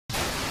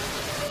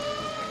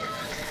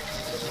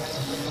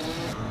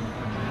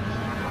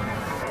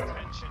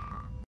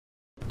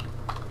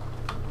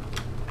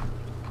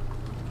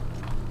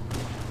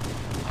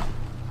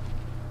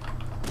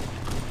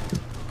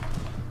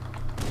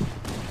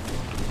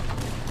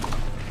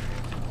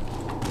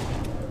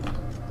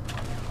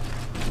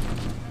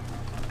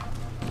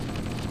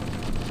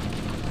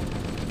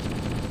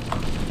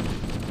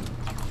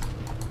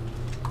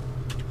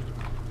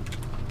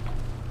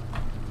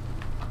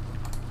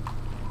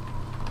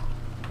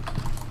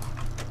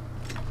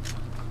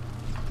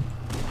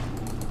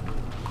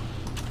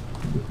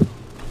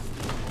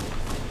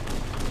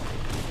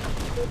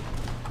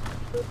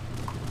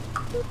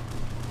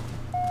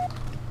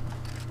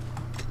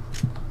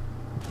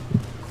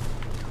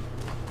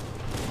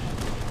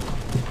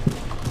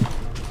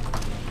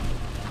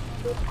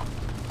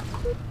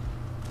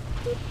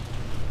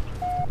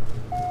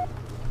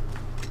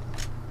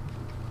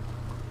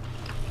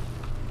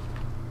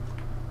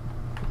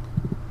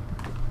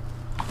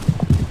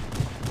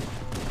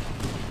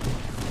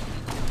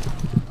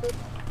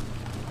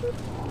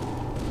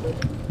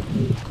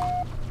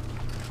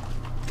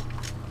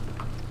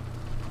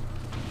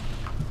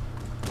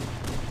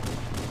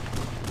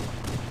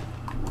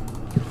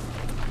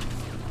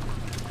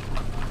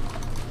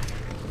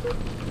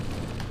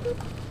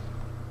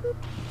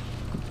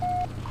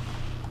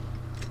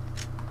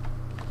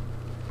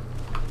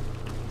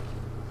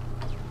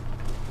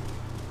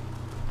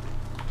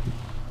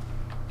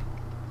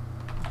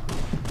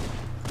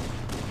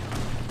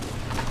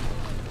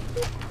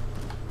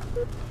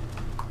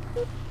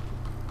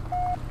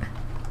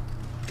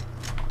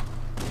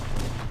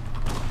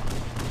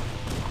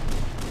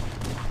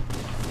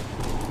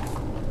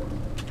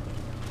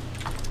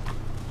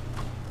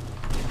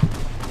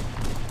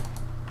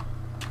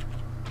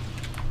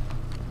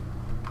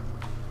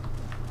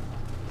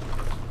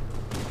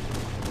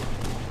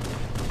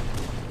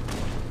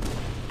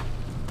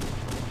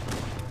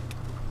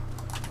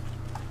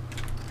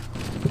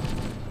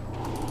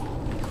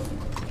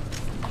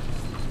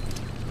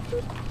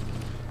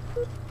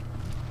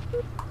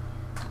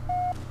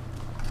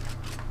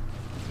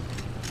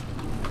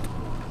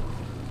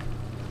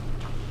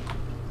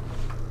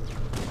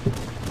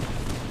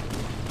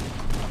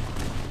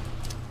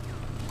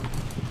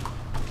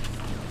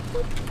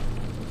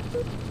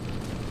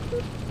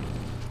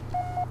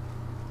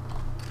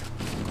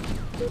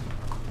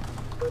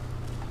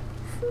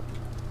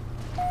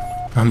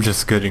I'm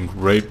just getting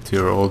raped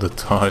here all the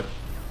time.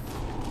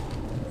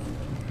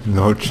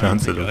 No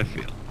chance at all. I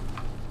feel.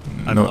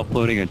 I'm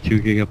uploading a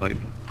 2 GB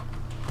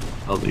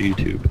of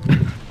YouTube.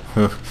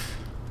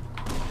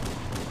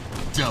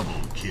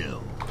 Double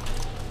kill.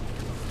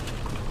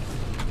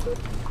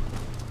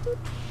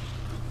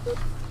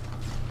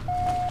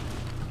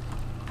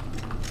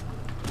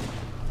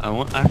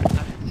 I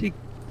didn't see.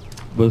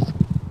 Was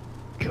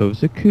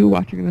Kozaku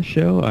watching the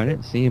show? I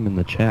didn't see him in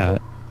the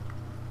chat.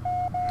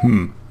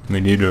 Me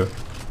neither.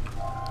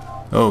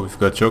 Oh, we've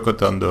got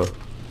Chocotan though.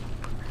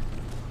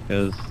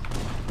 Because,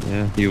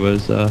 yeah, he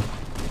was, Double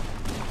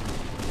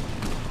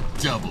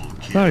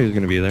thought he kill. was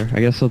gonna be there. I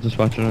guess I'll just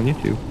watch it on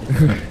YouTube.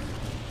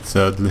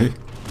 Sadly.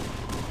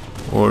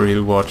 Or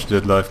he'll watch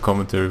the live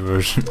commentary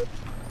version.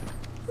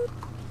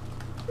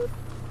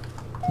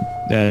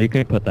 Yeah, you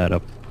can put that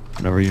up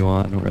whenever you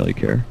want. I don't really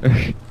care.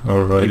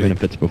 Alrighty. Even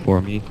if it's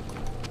before me.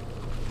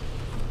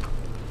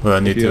 Well, I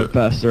If need you to. have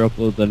faster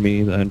upload than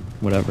me, then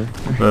whatever.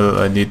 Well,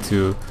 I need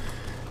to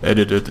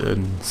edit it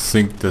and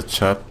sync the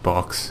chat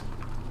box.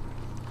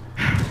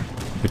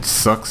 Which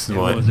sucks. It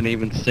Why? wasn't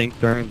even synced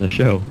during the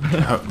show.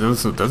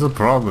 That's a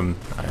problem.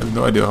 I have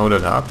no idea how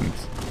that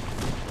happens.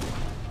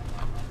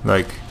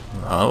 Like,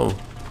 how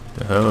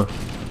the hell?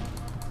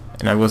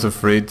 And I was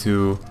afraid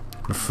to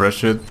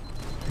refresh it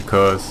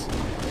because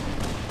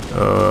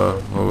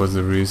what was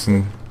the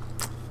reason?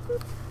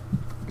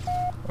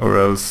 Or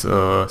else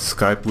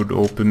Skype would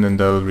open and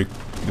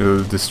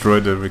that'll destroy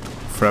the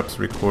Fraps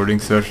recording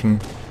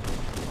session.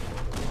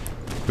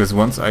 Because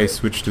once I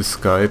switch to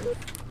Skype,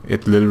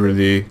 it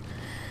literally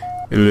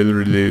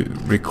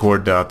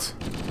record that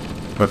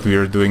what we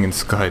are doing in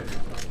Skype,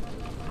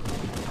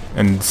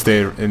 and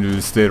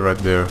it'll stay right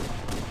there.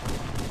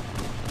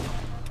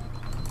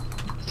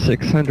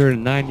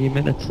 690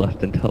 minutes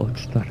left until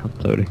it's done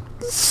uploading.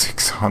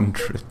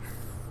 600.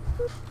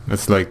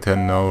 That's like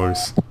 10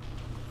 hours.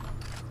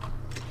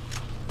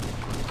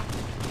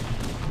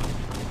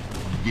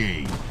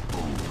 Game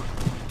over.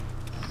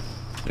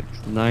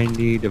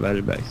 690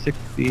 divided by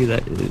 60,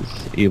 that is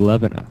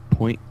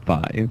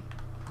 11.5.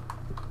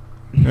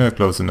 Yeah,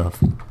 close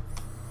enough.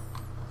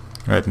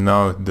 Right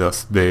now, it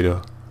does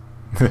data.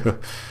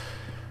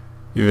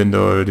 Even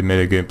though I already made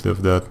a gameplay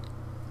of that.